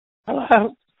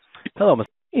Hello. Hello, Miss.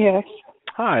 Yes,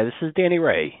 Hi, this is Danny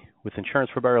Ray with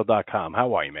insuranceforburial.com.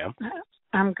 How are you, ma'am?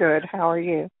 I'm good. How are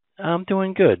you? I'm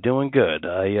doing good, doing good.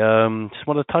 I just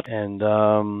wanted to touch, and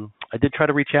I did try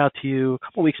to reach out to you a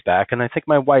couple weeks back, and I think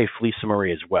my wife, Lisa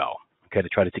Marie, as well. Okay, to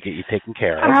try to get you taken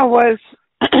care of. I was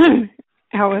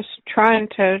I was trying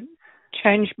to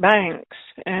change banks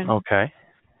and Okay.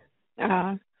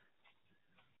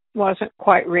 wasn't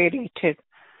quite ready to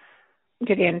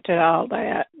get into all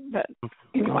that, but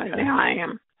anyway, Okay. now I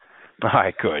am. All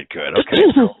right, good. Okay.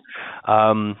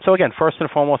 So again, first and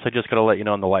foremost, I just got to let you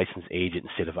know I'm the licensed agent in the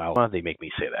state of Iowa. They make me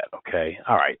say that. Okay.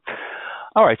 All right.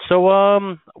 So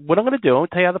what I'm going to do, I'm going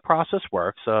to tell you how the process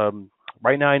works.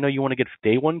 Right now, I know you want to get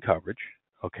day one coverage.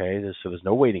 Okay. So there's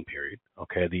no waiting period.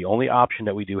 Okay. The only option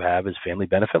that we do have is family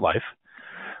benefit life.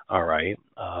 All right.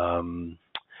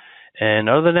 And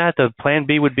other than that, the plan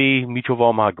B would be mutual of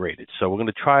Omaha graded. So we're going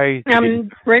to try.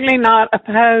 I'm really not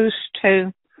opposed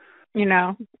to,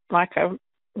 like a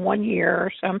 1 year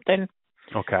or something.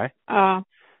 Okay.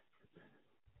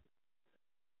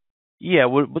 Yeah,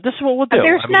 well, this is what we'll do.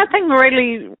 There's nothing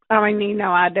really.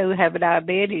 I do have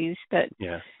diabetes, but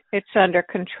yeah, it's under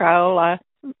control.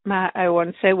 My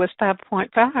A1C was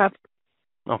 5.5.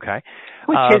 Okay.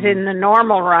 Which is in the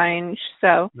normal range. So,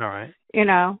 all right.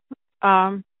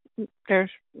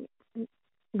 There's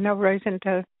no reason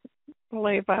to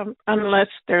believe, unless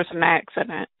there's an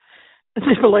accident,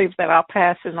 to believe that I'll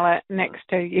pass in the next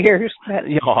 2 years. But,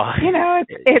 it's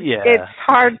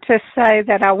hard to say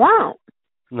that I won't.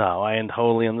 No, I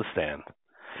totally understand.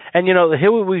 And,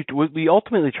 here we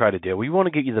ultimately try to do, we want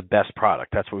to get you the best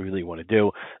product. That's what we really want to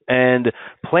do. And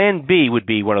plan B would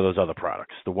be one of those other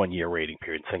products, the 1 year rating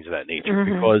period, things of that nature.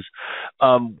 Mm-hmm. Because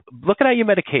looking at your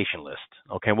medication list,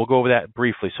 okay, we'll go over that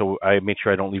briefly so I make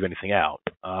sure I don't leave anything out.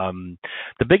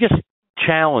 The biggest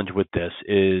challenge with this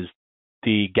is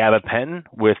the gabapentin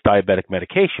with diabetic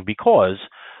medication, because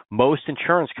most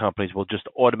insurance companies will just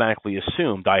automatically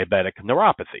assume diabetic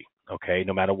neuropathy. Okay,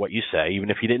 no matter what you say, even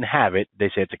if you didn't have it, they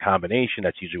say it's a combination.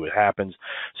 That's usually what happens.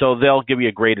 So they'll give you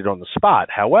a graded on the spot.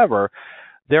 However,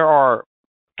 there are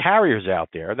carriers out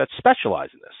there that specialize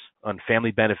in this, on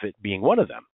family benefit being one of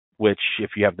them, which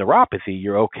if you have neuropathy,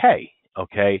 you're okay.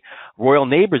 Okay, Royal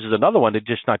Neighbors is another one that's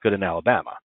just not good in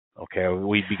Alabama. Okay,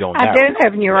 we'd be going I that do way.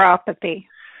 have neuropathy.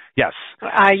 Yes.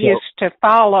 I used to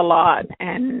fall a lot,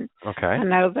 and okay. I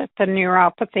know that the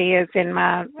neuropathy is in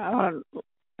my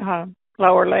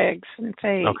lower legs and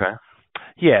feet. Okay.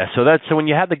 Yeah, so when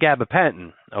you have the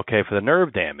gabapentin, okay, for the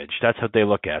nerve damage, that's what they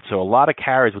look at. So a lot of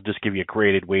carriers will just give you a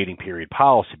graded waiting period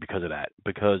policy because of that.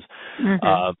 Because,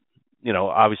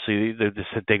 obviously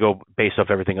they go based off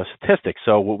everything on statistics.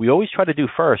 So what we always try to do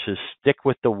first is stick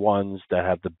with the ones that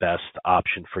have the best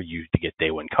option for you to get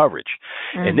day one coverage.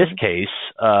 Mm-hmm. In this case,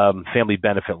 family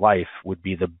benefit life would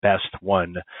be the best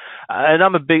one. And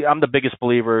I'm the biggest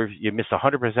believer. You miss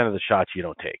 100% of the shots you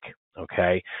don't take.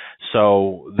 Okay,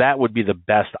 so that would be the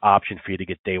best option for you to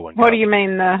get day one coverage. What do you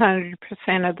mean the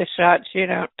 100% of the shots you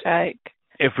don't take?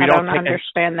 If we I don't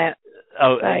understand that.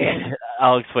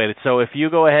 I'll explain it. So if you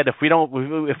go ahead, if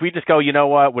we just go, you know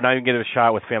what, we're not even getting a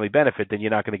shot with family benefit, then you're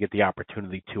not going to get the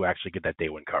opportunity to actually get that day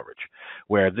one coverage,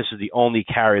 where this is the only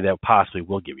carrier that possibly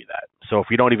will give you that. So if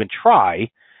we don't even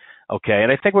try, okay, and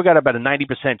I think we got about a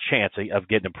 90% chance of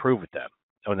getting approved with them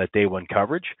on that day one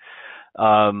coverage,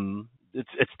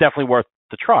 it's definitely worth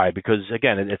the try, because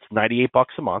again, it's $98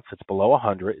 a month. It's below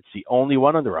 100. It's the only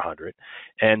one under 100,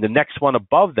 and the next one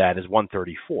above that is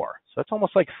 134. So it's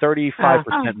almost like 35%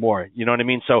 more. You know what I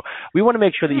mean? So we want to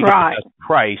make sure that you get the best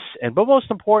price, but most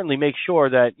importantly, make sure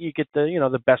that you get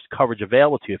the best coverage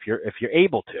available to you if you're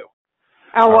able to.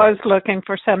 I was looking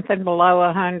for something below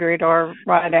 100 or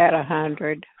right at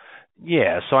 100.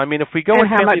 Yeah. So I mean, if we go, and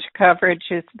how much coverage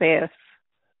is this?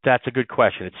 That's a good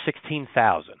question. It's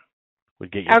 $16,000.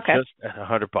 Would get you just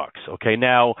 $100. Okay,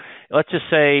 now let's just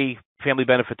say family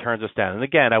benefit turns us down, and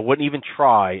again, I wouldn't even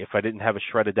try if I didn't have it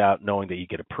shredded out, knowing that you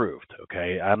get approved.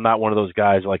 Okay, I'm not one of those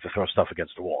guys who like to throw stuff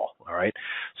against the wall. All right,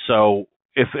 so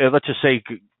if let's just say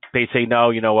they say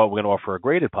no, you know what, we're going to offer a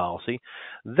graded policy,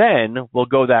 then we'll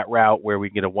go that route where we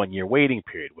can get a 1 year waiting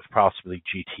period with possibly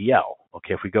GTL.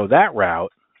 Okay, if we go that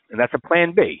route, and that's a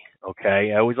plan B.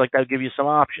 Okay, I always like to give you some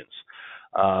options.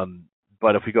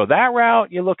 But if we go that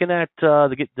route, you're looking at to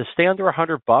stay under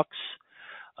 $100,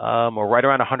 or right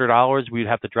around $100. We'd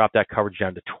have to drop that coverage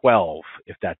down to 12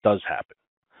 if that does happen.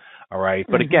 All right,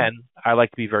 but again, I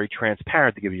like to be very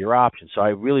transparent to give you your options. So I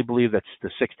really believe that the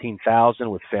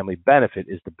 $16,000 with family benefit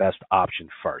is the best option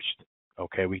first.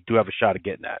 Okay, we do have a shot of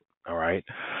getting that. All right,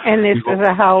 and this is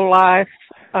a whole life,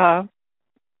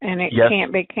 and it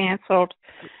can't be canceled.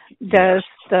 Does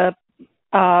the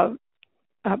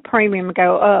premium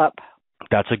go up?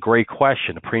 That's a great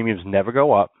question. The premiums never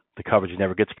go up. The coverage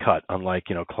never gets cut, unlike,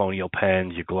 Colonial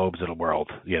Penns, your Globes of the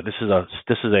world. Yeah, this is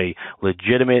a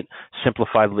legitimate,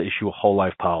 simplified issue, a whole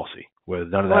life policy where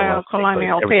none of that. Well,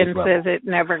 Colonial Penn says it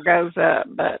never goes up,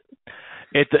 but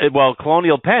well,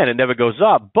 Colonial Penn, it never goes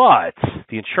up, but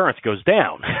the insurance goes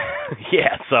down.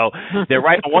 Yeah, so they're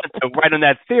right on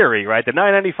that theory, right? The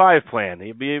 995 plan.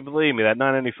 Believe me, that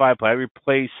 995 plan. I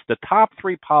replace the top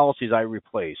 3 policies. I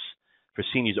replace for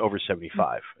seniors over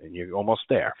 75, and you're almost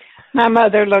there. My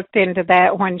mother looked into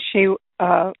that when she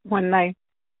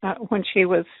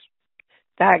was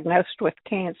diagnosed with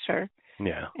cancer.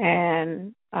 Yeah.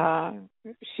 And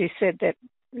she said that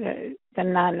the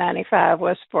 995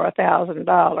 was for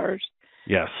 $1,000.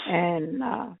 Yes. And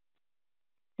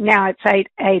now it's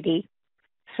 $880.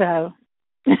 So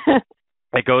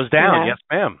it goes down. Yes,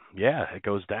 ma'am. Yeah, it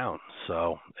goes down.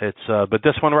 So it's but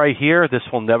this one right here, this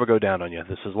will never go down on you.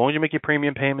 This, as long as you make your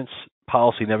premium payments,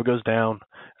 policy never goes down.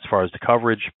 As far as the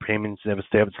coverage, payments never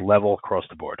stay up. It's level across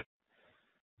the board.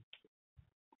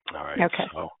 All right. Okay.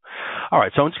 So, all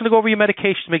right. So I'm just going to go over your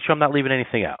medication to make sure I'm not leaving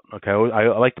anything out. Okay.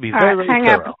 I like to be very, very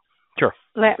thorough. Up. Sure.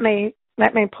 Let me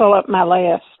pull up my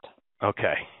list.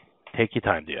 Okay. Take your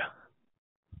time, dear.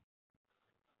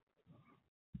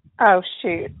 Oh,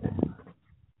 shoot.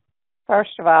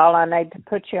 First of all, I need to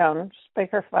put you on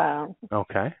speakerphone.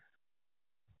 Okay.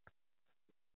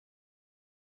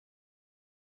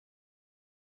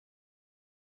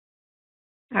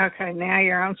 Okay, now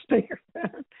you're on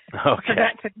speakerphone. Okay. I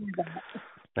forgot to do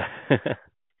that.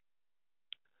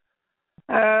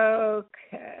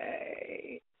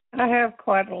 Okay. I have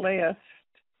quite a list.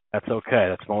 That's okay.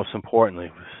 That's most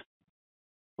importantly.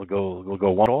 We'll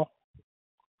go one all?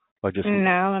 Or just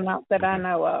no, not that I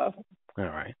know of. All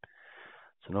right.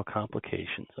 So no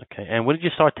complications. Okay. And when did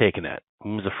you start taking that?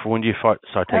 When did you start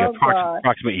taking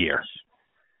approximate year?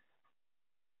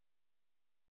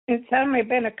 It's only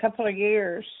been a couple of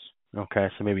years. Okay,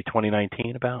 so maybe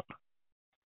 2019 about?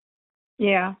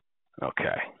 Yeah.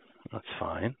 Okay, that's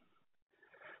fine.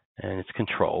 And it's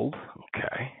controlled.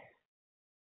 Okay.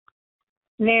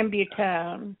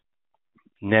 Nambutone.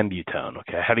 Nambutone.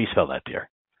 Okay. How do you spell that, dear?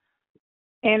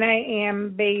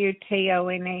 Nambutone.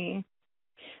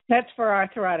 That's for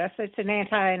arthritis. It's an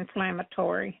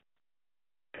anti-inflammatory.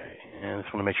 Okay. And I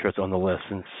just want to make sure it's on the list.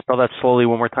 And spell that slowly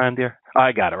one more time, dear.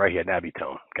 I got it right here.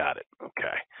 Nambutone. Got it.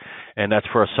 Okay. And that's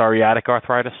for a psoriatic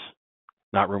arthritis?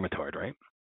 Not rheumatoid, right?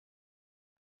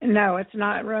 No, it's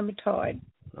not rheumatoid.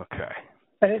 Okay.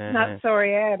 But it's not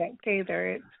psoriatic either.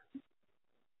 It's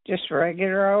just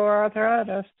regular old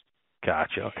arthritis.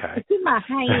 Gotcha. Okay. It's in my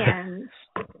hands.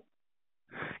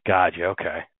 Gotcha.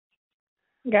 Okay.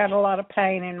 Got a lot of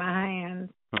pain in my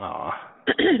hands. Aw.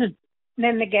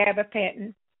 Then the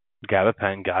gabapentin.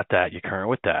 Gabapentin, got that. You're current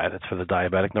with that. That's for the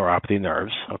diabetic neuropathy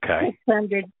nerves. Okay.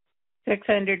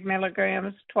 600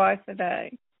 milligrams twice a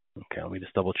day. Okay, let me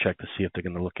just double check to see if they're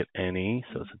going to look at any.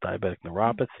 So it's a diabetic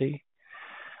neuropathy.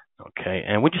 Okay,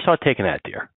 and when did you start taking that,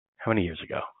 dear? How many years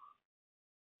ago?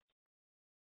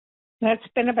 That's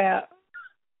been about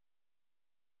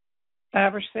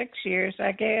 5 or 6 years,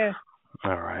 I guess.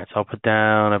 All right, so I'll put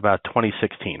down about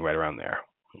 2016, right around there.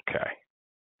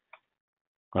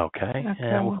 Okay.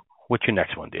 And what's your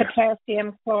next one, dear?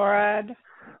 Potassium chloride.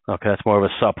 Okay, that's more of a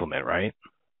supplement, right?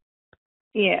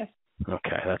 Yes.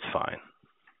 Okay, that's fine.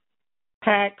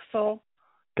 Paxil.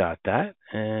 Got that.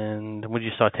 And when did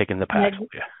you start taking the Paxil,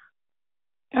 dear?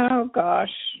 Oh,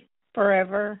 gosh,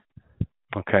 forever.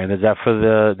 Okay, and is that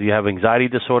for do you have anxiety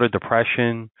disorder,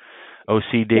 depression,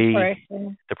 OCD?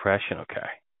 Depression, okay.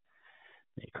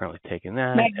 You're currently taking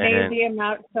that. Magnesium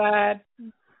outside.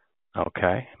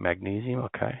 Okay, magnesium,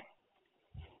 okay.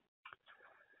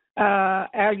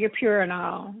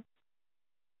 Allopurinol.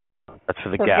 That's for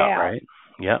the gout, right?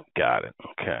 Yep, got it.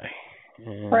 Okay.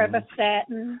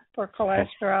 Pravastatin for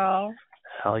cholesterol.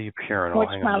 Allopurinol.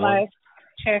 Which my last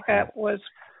checkup was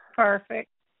perfect.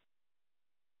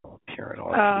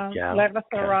 Allopurinol.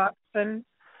 Levothyroxine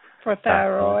for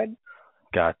thyroid.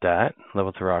 Got that.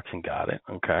 Levothyroxine, got it.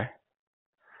 Okay.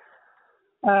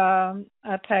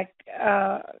 I take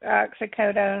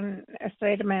oxycodone,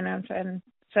 acetaminophen,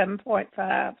 7.5,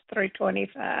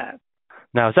 325.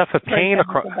 Now, is that for pain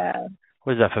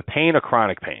what is that, for pain or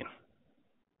chronic pain?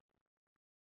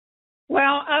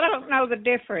 Well, I don't know the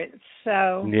difference,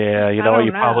 so yeah, you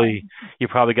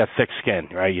probably got thick skin,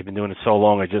 right? You've been doing it so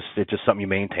long, it's just something you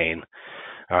maintain.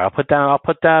 All right, I'll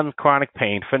put down chronic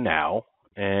pain for now,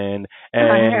 and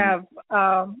I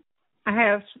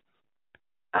have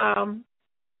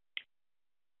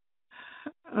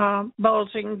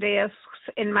bulging discs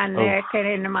in my neck and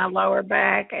into my lower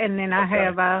back, and then I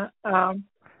have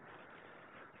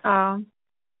I'm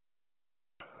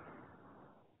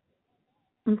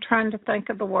trying to think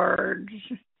of the words.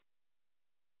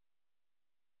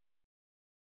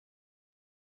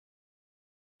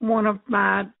 One of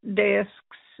my discs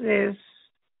is,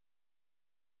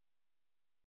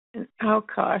 oh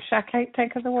gosh, I can't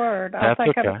think of the word. I'll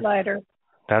think of it later.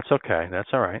 That's okay. That's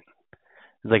all right.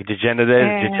 Like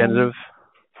degenerative.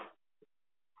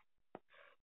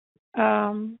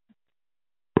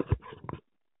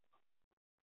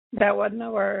 That wasn't a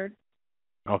word.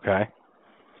 Okay.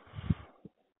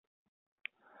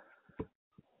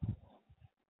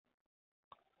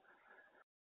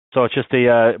 So it's just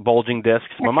the bulging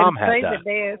discs. My mom had that.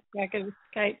 The disc. I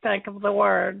can't think of the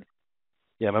word.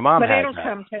 Yeah, my mom had that. But it'll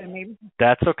come to me.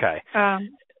 That's okay.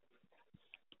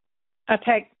 I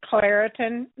take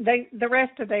Claritin. The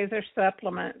rest of these are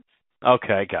supplements.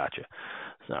 Okay, gotcha.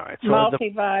 All right. So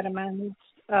multivitamins,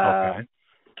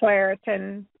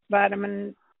 Claritin,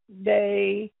 vitamin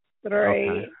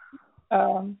D3,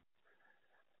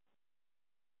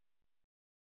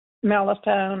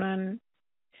 melatonin,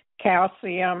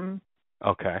 calcium.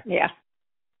 Okay. Yeah.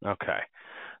 Okay.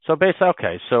 So so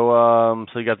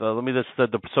you got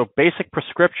so basic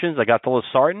prescriptions. I got the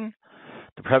losartan,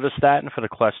 the pravastatin for the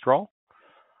cholesterol,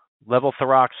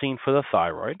 levothyroxine for the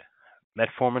thyroid,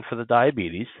 metformin for the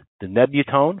diabetes, the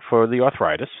Nebutone for the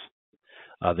arthritis,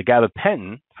 the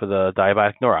gabapentin for the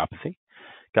diabetic neuropathy,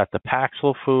 got the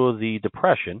Paxil for the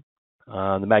depression,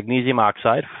 the magnesium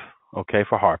oxide,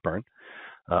 for heartburn,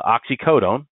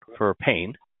 oxycodone for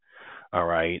pain, all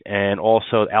right, and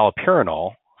also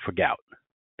allopurinol for gout.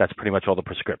 That's pretty much all the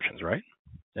prescriptions, right?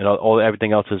 And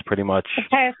everything else is pretty much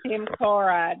potassium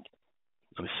chloride.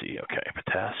 Let me see. Okay,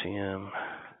 potassium.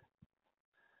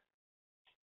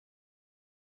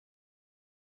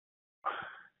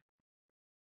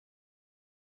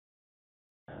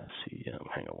 Let's see.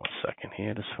 Hang on 1 second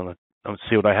here. Let's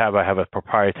see what I have. I have a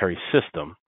proprietary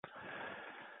system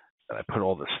that I put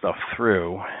all this stuff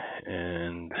through,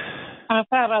 and I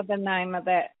thought of the name of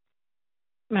that.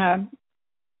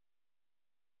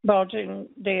 Bulging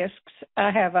discs. I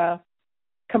have a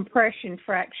compression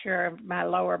fracture of my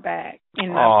lower back,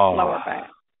 in my lower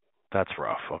back. That's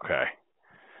rough. Okay.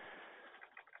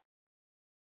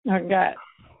 I've got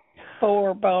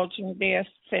 4 bulging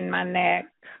discs in my neck.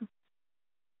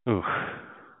 Ooh,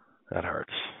 that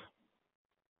hurts.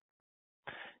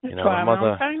 That's why I'm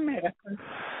on pain medicine.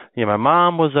 Yeah, my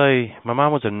mom was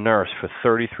a nurse for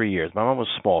 33 years. My mom was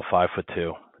small,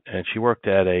 5'2", and she worked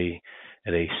at a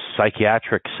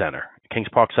psychiatric center, Kings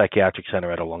Park Psychiatric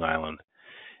Center out of Long Island.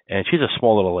 And she's a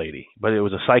small little lady, but it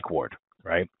was a psych ward,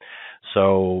 right?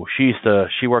 So she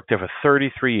worked there for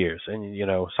 33 years. And,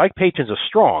 psych patrons are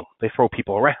strong. They throw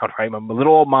people around, right? My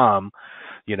little old mom,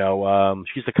 she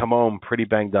used to come home pretty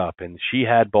banged up, and she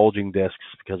had bulging discs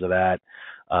because of that,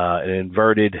 an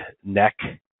inverted neck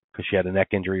because she had a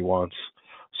neck injury once.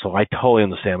 So I totally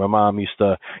understand. My mom you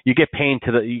get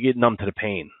numb to the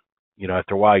pain.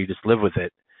 After a while, you just live with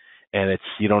it, and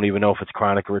you don't even know if it's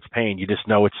chronic or it's pain. You just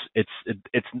know it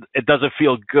doesn't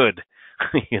feel good,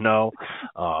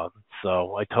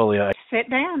 So I totally sit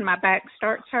down. My back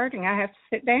starts hurting. I have to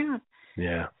sit down.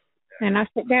 Yeah. And I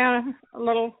sit down a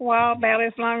little while, about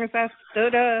as long as I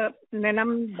stood up, and then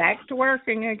I'm back to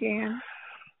working again.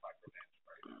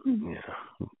 Yeah.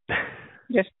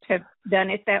 Just have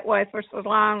done it that way for so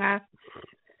long, I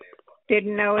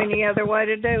didn't know any other way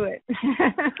to do it.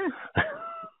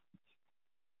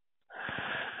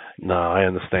 No, I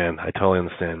understand. I totally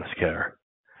understand, Miss Kerr.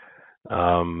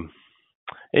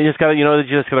 You just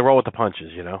gotta roll with the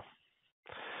punches, do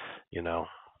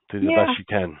the best you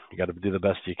can. You got to do the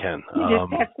best you can. You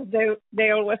just have to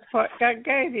deal with what God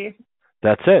gave you.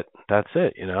 That's it,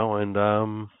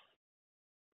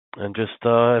 and just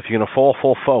if you're gonna fall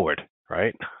forward,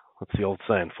 right? What's the old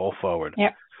saying? Fall forward.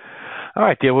 Yep. All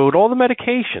right, dear. Well, with all the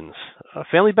medications,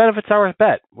 family benefits are a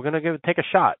bet. We're gonna take a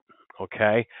shot.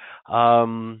 Okay.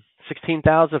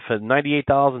 $16,000 for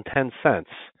 $98.10.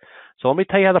 So let me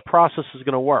tell you how the process is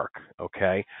going to work.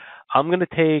 Okay. I'm going to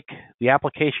take the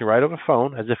application right over the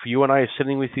phone, as if you and I are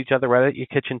sitting with each other right at your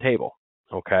kitchen table.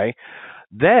 Okay.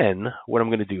 Then what I'm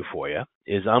going to do for you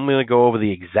is I'm going to go over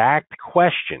the exact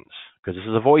questions, because this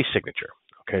is a voice signature.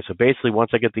 Okay. So basically,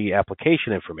 once I get the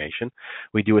application information,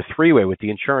 we do a 3-way with the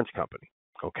insurance company.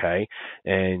 Okay.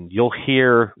 And you'll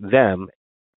hear them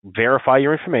verify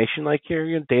your information, like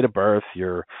your date of birth,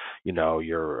 your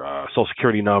social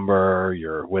security number,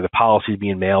 where the policy is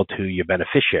being mailed to your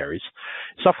beneficiaries,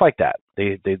 stuff like that.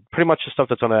 They pretty much the stuff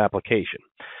that's on the application.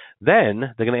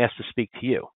 Then they're going to ask to speak to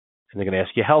you, and they're going to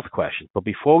ask you health questions. But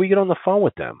before we get on the phone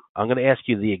with them, I'm going to ask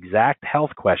you the exact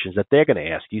health questions that they're going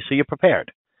to ask you, so you're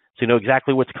prepared, so you know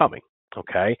exactly what's coming.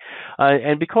 Okay,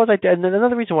 and because and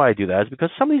another reason why I do that is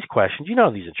because some of these questions,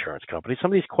 these insurance companies,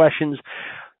 some of these questions,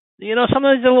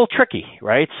 sometimes they're a little tricky,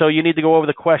 right? So you need to go over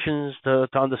the questions to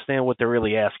understand what they're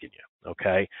really asking you.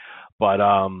 Okay, but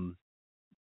lo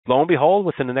and behold,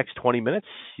 within the next 20 minutes,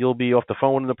 you'll be off the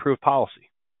phone with an approved policy.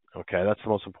 Okay, that's the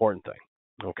most important thing.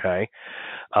 Okay,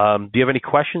 do you have any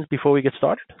questions before we get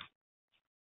started?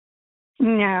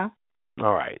 No.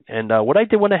 All right, and what I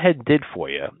went ahead and did for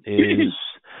you is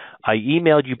I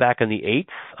emailed you back on the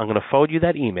 8th. I'm going to forward you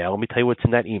that email. Let me tell you what's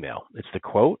in that email. It's the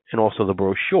quote and also the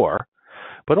brochure,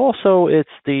 but also it's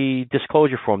the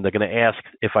disclosure form they're going to ask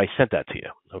if I sent that to you.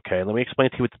 Okay, let me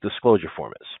explain to you what the disclosure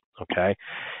form is. Okay,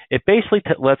 it basically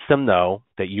lets them know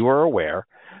that you are aware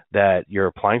that you're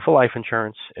applying for life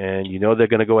insurance, and they're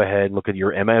going to go ahead and look at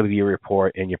your MIB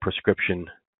report and your prescription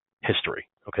history.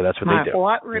 Okay, that's what they do.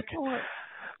 What report? Okay.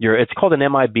 It's called an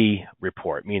MIB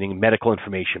report, meaning Medical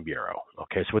Information Bureau.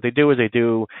 Okay, so what they do is they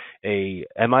do a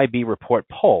MIB report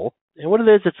poll, and what it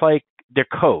is, it's like they're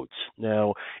codes.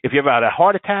 Now, if you ever had a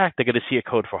heart attack, they're going to see a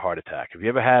code for heart attack. If you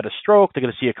ever had a stroke, they're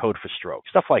going to see a code for stroke,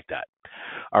 stuff like that.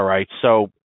 All right,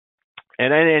 so,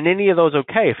 and any of those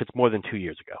okay if it's more than 2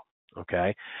 years ago.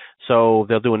 Okay, so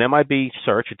they'll do an MIB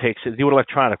search. They do it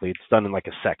electronically. It's done in like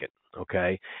a second.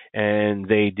 Okay, and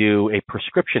they do a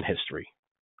prescription history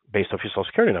based off your Social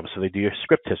Security number. So they do your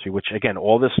script history, which, again,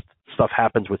 all this stuff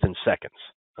happens within seconds,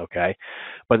 okay?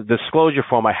 But the disclosure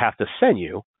form I have to send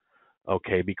you,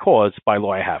 okay, because by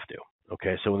law I have to,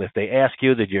 okay? So if they ask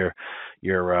you, did your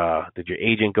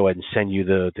agent go ahead and send you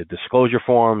the disclosure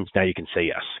forms, now you can say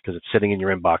yes, because it's sitting in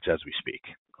your inbox as we speak,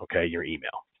 okay, your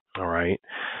email, all right?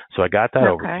 So I got that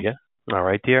over to you. All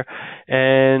right, dear.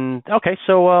 And, okay,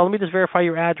 so let me just verify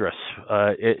your address.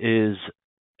 It is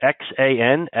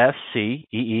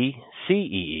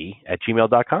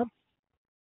XANSCEECEE@gmail.com.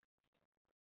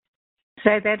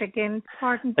 Say that again,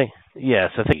 pardon?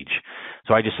 Yes, that's age.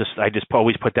 So I just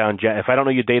always put down, if I don't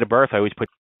know your date of birth, I always put,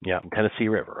 Tennessee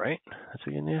River, right? That's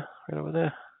what you're near, right over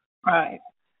there? Right.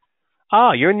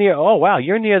 Oh, you're near, wow,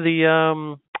 you're near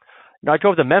the, I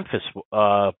drove to Memphis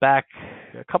back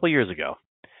a couple of years ago,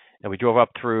 and we drove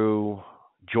up through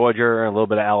Georgia and a little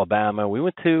bit of Alabama. We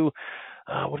went to,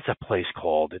 what is that place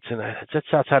called? It's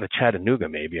outside of Chattanooga,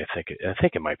 maybe. I think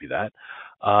it might be that.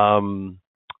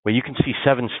 Where you can see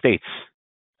 7 states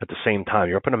at the same time.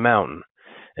 You're up in a mountain,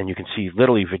 and you can see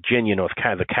literally Virginia,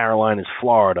 the Carolinas,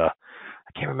 Florida.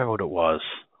 I can't remember what it was.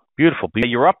 Beautiful. But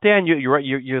you're up there, and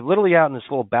you're literally out in this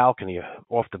little balcony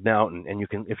off the mountain, and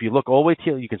if you look all the way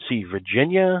to you can see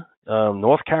Virginia,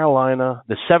 North Carolina,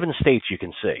 the 7 states you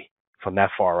can see from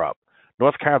that far up.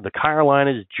 North Carolina, the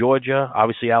Carolinas, Georgia,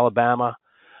 obviously Alabama,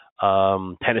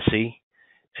 Tennessee,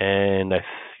 and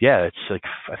it's like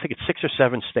I think it's 6 or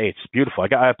 7 states. Beautiful. I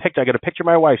got a picture of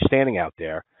my wife standing out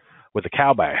there with a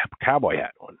cowboy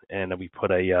hat on, and we put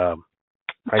a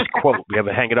nice quote. We have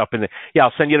it hang it up in the. Yeah,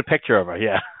 I'll send you the picture of her.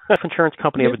 Yeah, insurance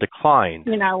company ever declined.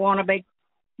 I want to be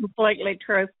completely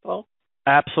truthful.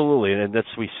 Absolutely, and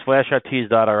we slash our T's,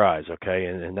 dot our I's. Okay,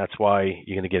 and that's why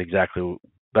you're going to get exactly.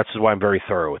 That's why I'm very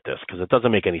thorough with this, because it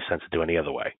doesn't make any sense to do any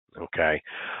other way. Okay.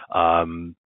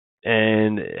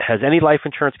 And has any life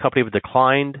insurance company ever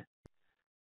declined?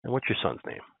 And what's your son's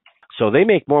name? So they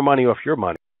make more money off your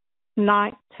money.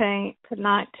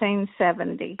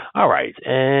 1970. All right.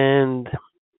 And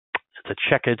it's a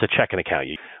checking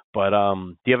account. But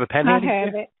do you have a pen handy? I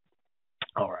have it.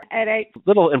 All right. At 8.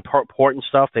 Little important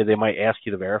stuff they might ask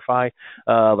you to verify,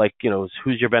 like,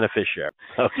 who's your beneficiary?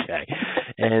 Okay.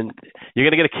 And you're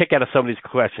going to get a kick out of some of these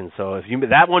questions. So if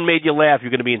that one made you laugh,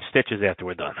 you're going to be in stitches after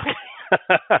we're done.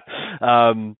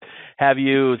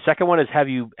 Second one is, have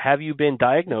you been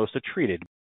diagnosed or treated?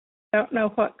 I don't know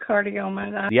what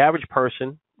cardioma. The average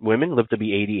person, women, live to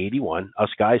be 80, 81.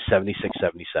 Us guys, 76,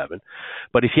 77.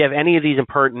 But if you have any of these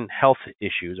important health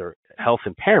issues or health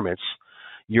impairments,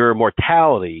 your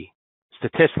mortality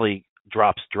statistically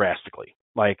drops drastically.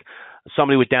 Like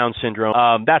somebody with Down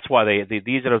syndrome. That's why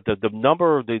these are the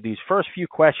number of these first few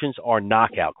questions are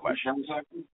knockout questions.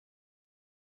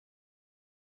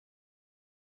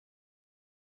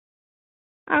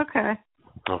 Okay.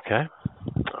 Okay.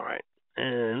 All right.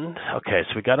 And okay,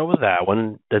 so we got over that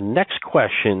one. The next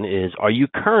question is: are you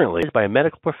currently, by a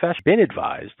medical professional, been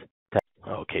advised?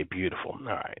 Okay, beautiful. All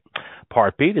right.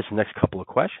 Part B. This is the next couple of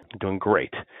questions. You're doing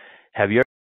great. Have you?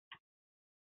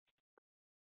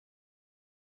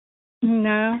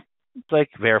 No. Like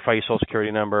verify your Social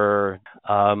Security number.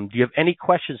 Do you have any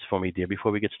questions for me, dear,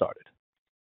 before we get started?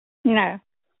 No.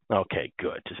 Okay,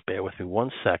 good. Just bear with me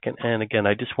 1 second. And again,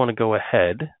 I just want to go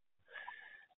ahead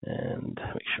and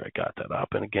make sure I got that up.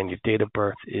 And again, your date of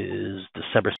birth is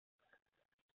December.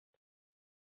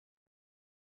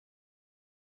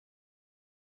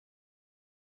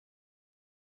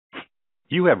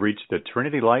 You have reached the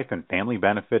Trinity Life and Family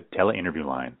Benefit tele-interview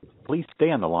line. Please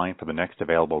stay on the line for the next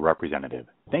available representative.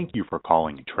 Thank you for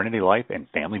calling Trinity Life and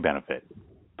Family Benefit.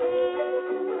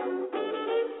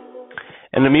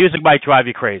 And the music might drive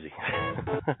you crazy.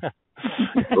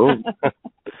 Oh.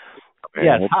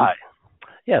 Yes, hi.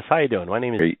 Yes, how you doing? My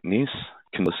name is... Great niece.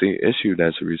 Can policy issued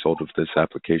as a result of this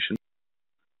application?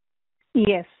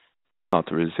 Yes.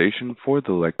 Authorization for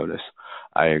the notice.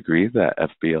 I agree that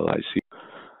FBLIC.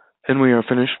 And we are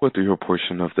finished with your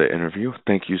portion of the interview.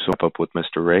 Thank you so much up with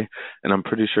Mr. Ray, and I'm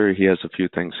pretty sure he has a few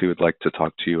things he would like to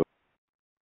talk to you.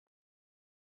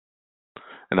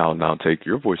 And I'll now take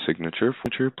your voice signature.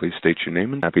 Please state your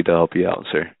name, and happy to help you out,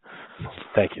 sir.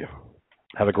 Thank you.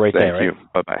 Have a great day, right? Thank you.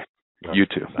 Bye-bye. You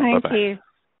too. Thank Bye-bye. you.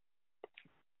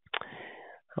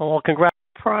 Well, congrats.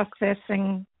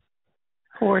 Processing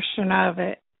portion of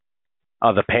it.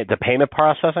 Oh, the payment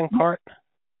processing part?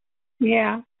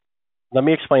 Yeah. Let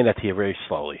me explain that to you very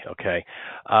slowly, okay?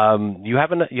 You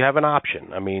have an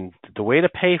option. I mean, the way to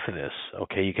pay for this,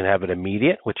 okay, you can have it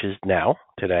immediate, which is now,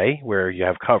 today, where you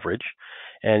have coverage,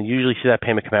 and you usually see that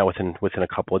payment come out within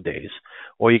a couple of days.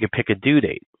 Or you can pick a due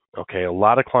date, okay? A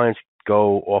lot of clients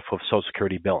go off of Social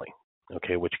Security billing,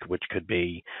 okay, which could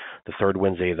be the third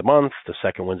Wednesday of the month, the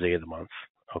second Wednesday of the month,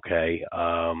 okay?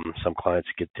 Some clients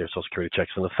get their Social Security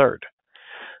checks on the third.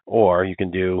 Or you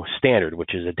can do standard,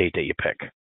 which is a date that you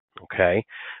pick. Okay,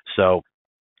 so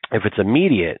if it's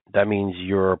immediate, that means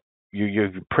you're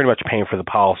pretty much paying for the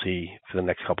policy for the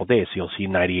next couple of days. So you'll see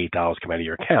 $98 come out of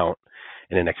your account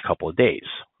in the next couple of days.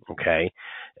 Okay,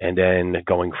 and then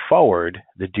going forward,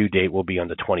 the due date will be on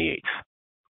the 28th.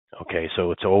 Okay,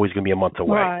 so it's always going to be a month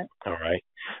away. Right. All right,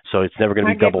 so it's never going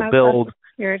to be double billed.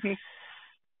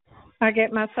 I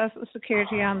get my Social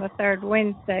Security on the third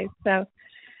Wednesday, so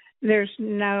there's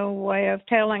no way of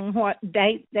telling what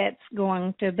date that's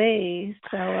going to be,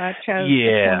 so I chose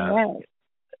the 28th.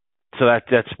 So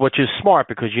that's which is smart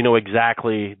because you know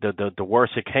exactly the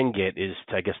worst it can get is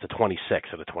I guess the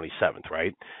 26th or the 27th,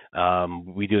 right?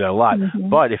 We do that a lot.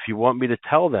 Mm-hmm. But if you want me to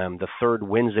tell them the third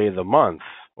Wednesday of the month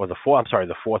or the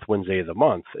fourth Wednesday of the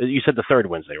month, you said the third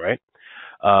Wednesday, right?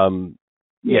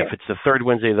 Yeah, if it's the third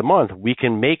Wednesday of the month, we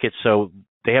can make it so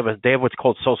they have what's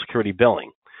called Social Security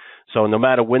billing. So no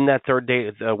matter when that third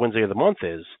day, Wednesday of the month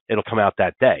is, it'll come out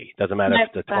that day. Doesn't matter if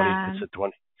it's the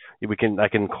 20. I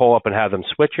can call up and have them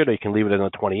switch it, or you can leave it on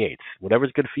the 28th.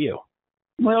 Whatever's good for you.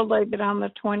 We'll leave it on the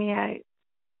 28th.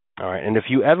 All right. And if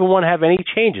you ever want to have any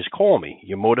changes, call me.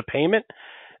 Your mode of payment,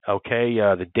 okay,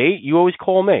 the date, you always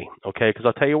call me, okay, because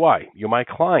I'll tell you why. You're my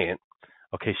client,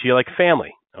 okay, so you're like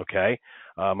family, okay.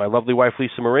 My lovely wife,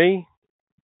 Lisa Marie,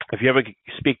 if you ever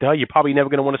speak to her, you're probably never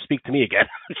going to want to speak to me again.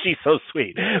 She's so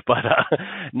sweet. But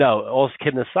no, all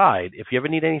kidding aside, if you ever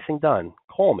need anything done,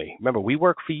 call me. Remember, we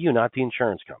work for you, not the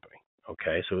insurance company.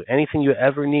 Okay, so anything you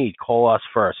ever need, call us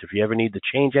first. If you ever need to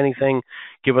change anything,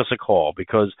 give us a call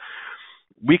because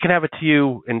we can have it to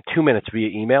you in 2 minutes via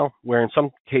email, where in some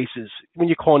cases, when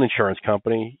you call an insurance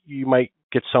company, you might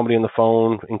get somebody on the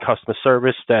phone in customer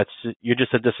service you're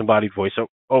just a disembodied voice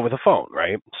over the phone,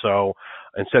 right? So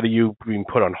instead of you being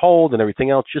put on hold and everything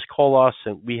else, just call us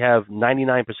and we have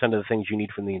 99% of the things you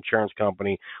need from the insurance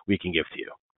company we can give to you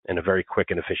in a very quick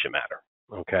and efficient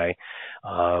manner, okay?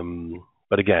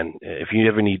 But again, if you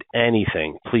ever need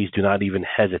anything, please do not even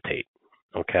hesitate,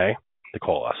 okay, to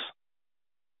call us.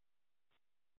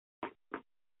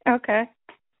 Okay.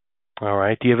 All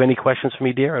right. Do you have any questions for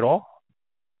me, dear, at all?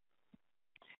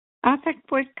 I think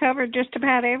we've covered just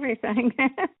about everything.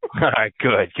 All right,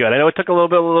 good. I know it took a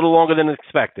little longer than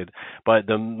expected, but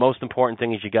the most important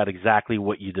thing is you got exactly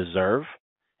what you deserve,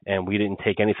 and we didn't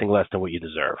take anything less than what you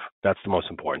deserve. That's the most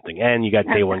important thing, and you got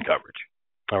day one coverage.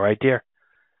 All right, dear?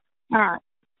 All right.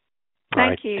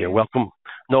 Thank you. Dear. Welcome.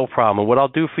 No problem. And what I'll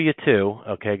do for you too,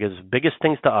 okay, because the biggest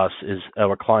things to us is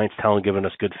our clients giving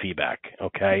us good feedback,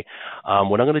 okay?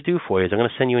 What I'm going to do for you is I'm going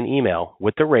to send you an email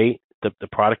with the rate, the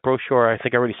product brochure. I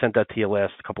think I already sent that to you a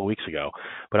couple of weeks ago,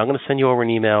 but I'm going to send you over an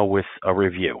email with a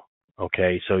review,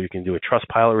 okay? So you can do a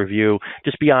Trustpilot review.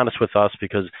 Just be honest with us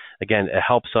because, again, it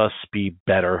helps us be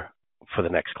better for the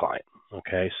next client,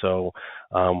 okay? So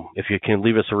if you can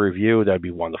leave us a review, that'd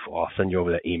be wonderful. I'll send you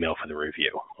over that email for the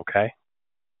review, okay?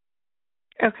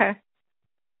 Okay.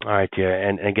 All right, dear.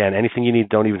 And again, anything you need,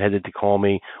 don't even hesitate to call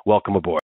me. Welcome aboard.